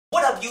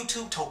up,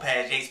 YouTube?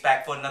 Topaz Yates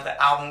back for another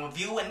album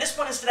review, and this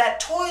one is to that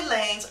Tory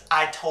Lanez,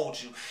 I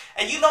Told You.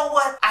 And you know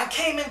what? I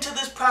came into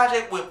this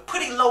project with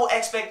pretty low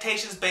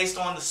expectations based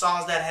on the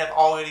songs that have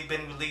already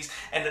been released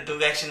and the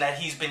direction that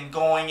he's been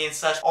going and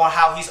such, on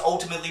how he's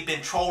ultimately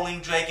been trolling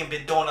Drake and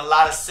been doing a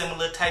lot of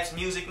similar types of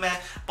music, man.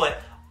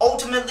 But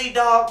ultimately,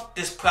 dog,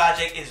 this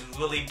project is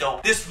really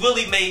dope. This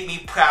really made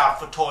me proud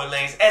for Tory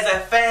Lanez. As a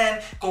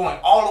fan, going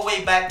all the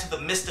way back to the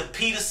Mr.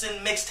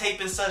 Peterson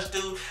mixtape and such,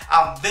 dude,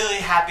 I'm very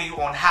happy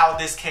on how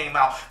this came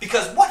out.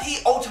 Because what he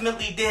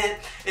ultimately did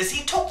is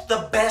he took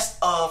the best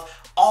of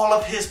all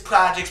of his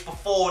projects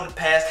before in the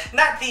past,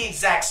 not the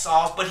exact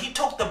songs, but he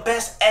took the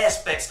best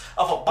aspects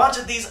of a bunch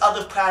of these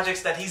other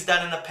projects that he's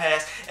done in the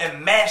past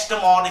and mashed them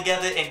all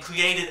together and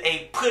created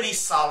a pretty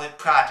solid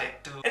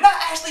project, dude. And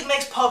that actually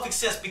makes perfect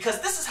sense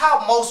because this is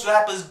how most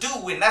rappers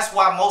do, and that's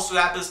why most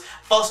rappers'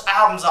 first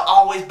albums are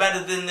always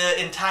better than their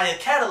entire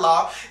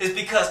catalog, is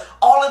because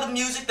all of the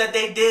music that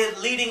they did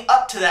leading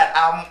up to that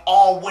album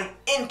all went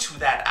into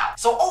that album.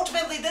 So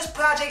ultimately, this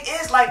project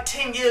is like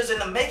 10 years in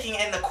the making,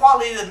 and the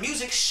quality of the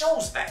music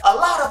shows that. A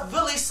lot of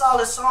really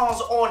solid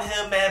songs on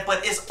here, man,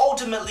 but it's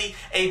ultimately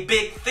a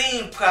big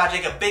theme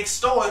project, a big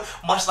story,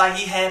 much like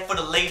he had for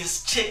the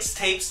latest Chicks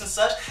tapes and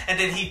such, and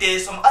then he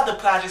did some other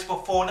projects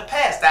before in the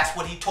past. That's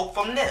what he took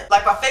from there.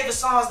 Like my favorite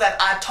songs that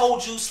I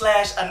Told You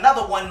 /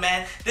 another one,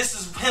 man, this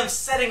is him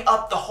setting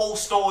up the whole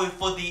story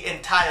for the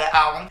entire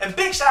album. And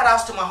big shout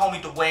outs to my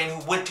homie Dwayne,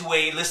 who went to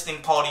a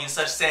listening party and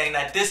such, saying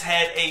that this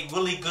had a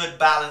really good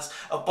balance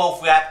of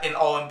both rap and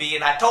R&B,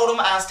 and I told him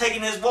I was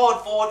taking his word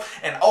for it,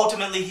 and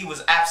ultimately he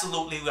was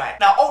absolutely right.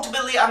 Now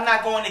ultimately, I'm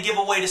not going to give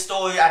away the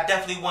story. I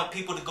definitely want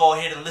people to go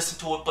ahead and listen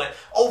to it, but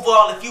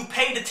overall, if you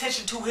paid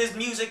attention to his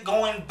music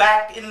going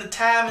back in the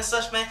time and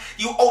such, man,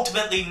 you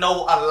ultimately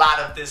know a lot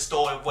of this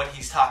story, what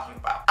he's talking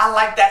about. I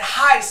like that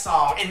High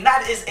song, and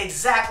that is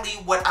exactly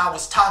what I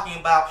was talking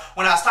about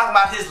when I was talking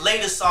about his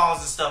latest songs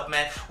and stuff,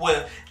 man,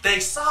 where they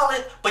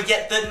solid, but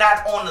yet they're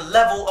not on the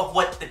level of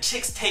what the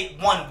Chicks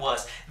Tape 1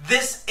 was.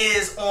 This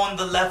is on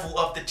the level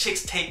of the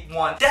Chicks Tape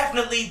 1.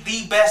 Definitely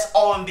the best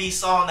R&B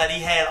song that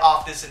he had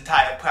off this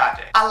entire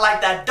project. I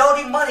like that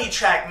Dirty Money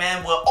track,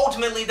 man, where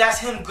ultimately that's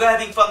him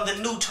grabbing from the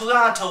new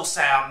Toronto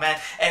sound, man,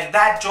 and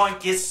that joint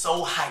gets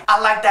so hype.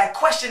 I like that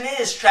Question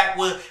Is track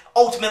where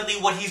ultimately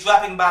what he's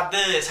rapping about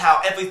there is how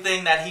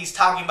everything that he's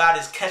talking about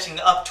is catching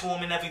up to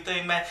him and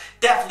everything, man.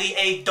 Definitely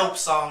a dope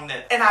song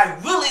there. And I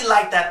really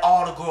like that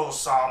All the Girls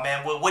song,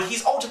 man, where what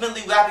he's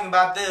ultimately rapping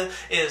about there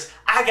is,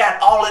 I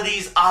got all of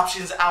these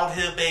options out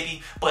here,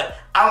 baby, but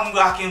I'm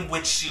rocking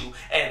with you.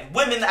 And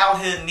women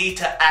out here need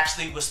to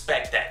actually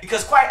respect that.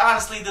 Because quite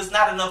honestly, there's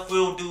not enough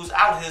real dudes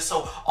out here,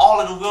 so all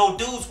of the real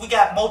dudes, we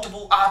got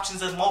multiple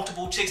options and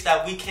multiple chicks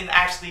that we can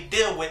actually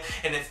deal with.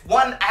 And if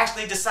one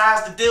actually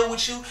decides to deal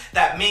with you,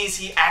 that means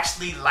he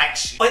actually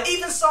likes you. But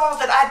even songs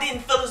that I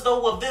didn't feel as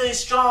though were very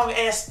strong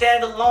as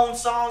standalone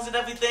songs and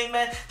everything,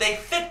 man, they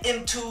fit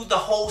into the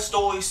whole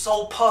story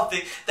so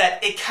perfect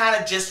that it kind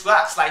of just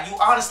rocks. Like, you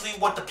honestly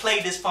want to play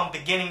this from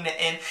beginning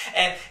to end.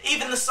 And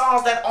even the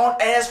songs that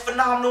aren't as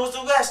phenomenal as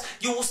the rest,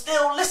 you will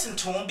still listen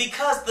to them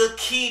because they're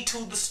key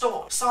to the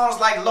story. Songs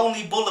like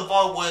Lonely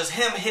Boulevard was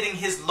him hitting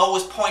his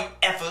lowest point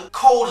ever.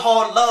 Cold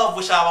Hard Love,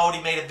 which I've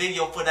already made a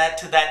video for that,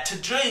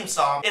 To Dream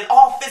song. It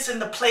all fits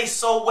into place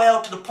so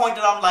well to the point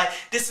that I'm like,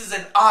 this is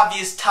an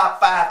obvious top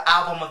 5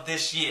 album of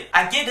this year.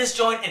 I give this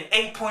joint an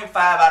 8.5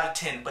 out of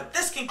 10, but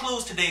this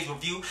concludes today's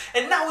review,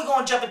 and now we're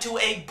going to jump into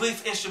a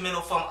brief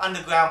instrumental from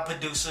underground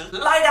producer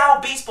Light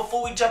Out Beats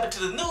before we jump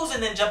into the news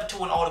and then jump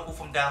into an article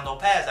from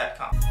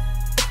downloadpads.com.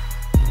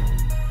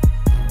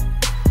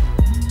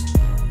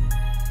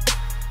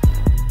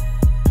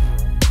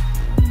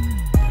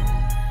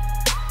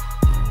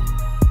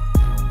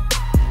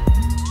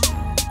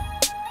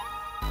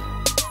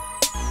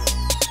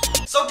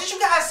 So did you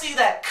guys see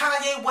that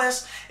Kanye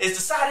West is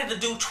decided to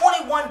do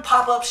 21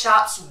 pop-up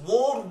shops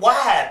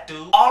worldwide,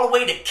 dude? All the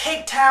way to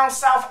Cape Town,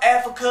 South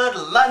Africa,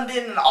 to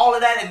London and all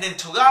of that, and then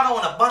Toronto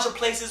and a bunch of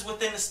places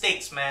within the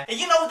States, man. And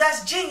you know,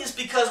 that's genius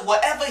because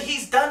wherever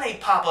he's done a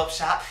pop-up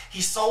shop,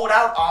 he sold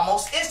out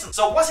almost instantly.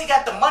 So once he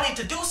got the money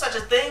to do such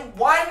a thing,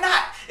 why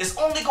not? It's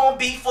only going to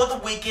be for the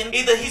weekend.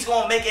 Either he's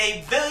going to make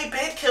a very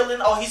big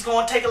killing or he's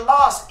going to take a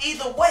loss.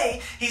 Either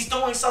way, he's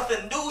doing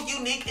something new,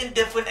 unique, and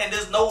different, and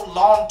there's no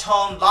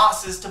long-term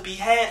losses to be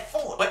had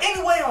for it. But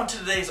anyway, on to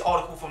today's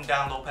article from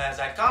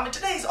downloadpads.com, and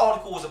today's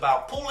article is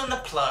about pulling the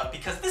plug,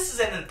 because this is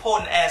an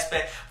important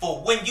aspect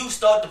for when you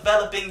start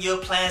developing your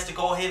plans to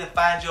go ahead and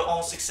find your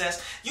own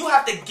success. You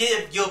have to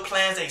give your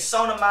plans a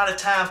certain amount of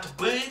time to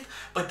breathe,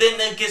 but then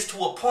there gets to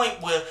a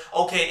point where,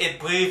 okay, it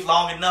breathed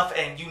long enough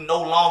and you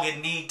no longer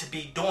need to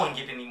be doing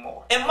it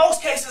anymore. In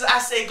most cases, I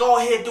say go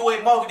ahead, do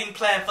a marketing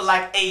plan for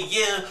like a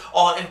year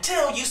or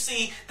until you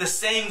see the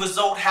same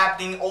result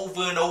happening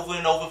over and over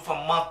and over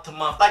from month to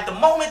month. Like, the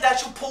moment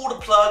that you pull the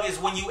plug is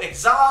when you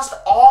exhaust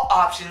all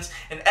options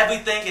and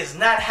everything is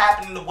not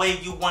happening the way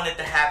you want it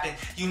to happen.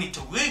 You need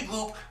to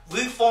regroup,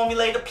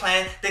 reformulate a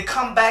plan, then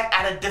come back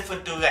at a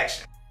different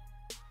direction.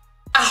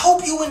 I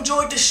hope you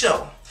enjoyed the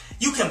show.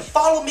 You can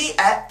follow me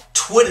at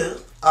Twitter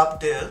up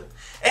there.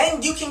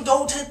 And you can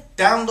go to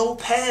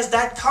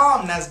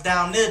downloadpads.com, that's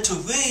down there, to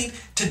read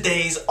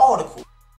today's article.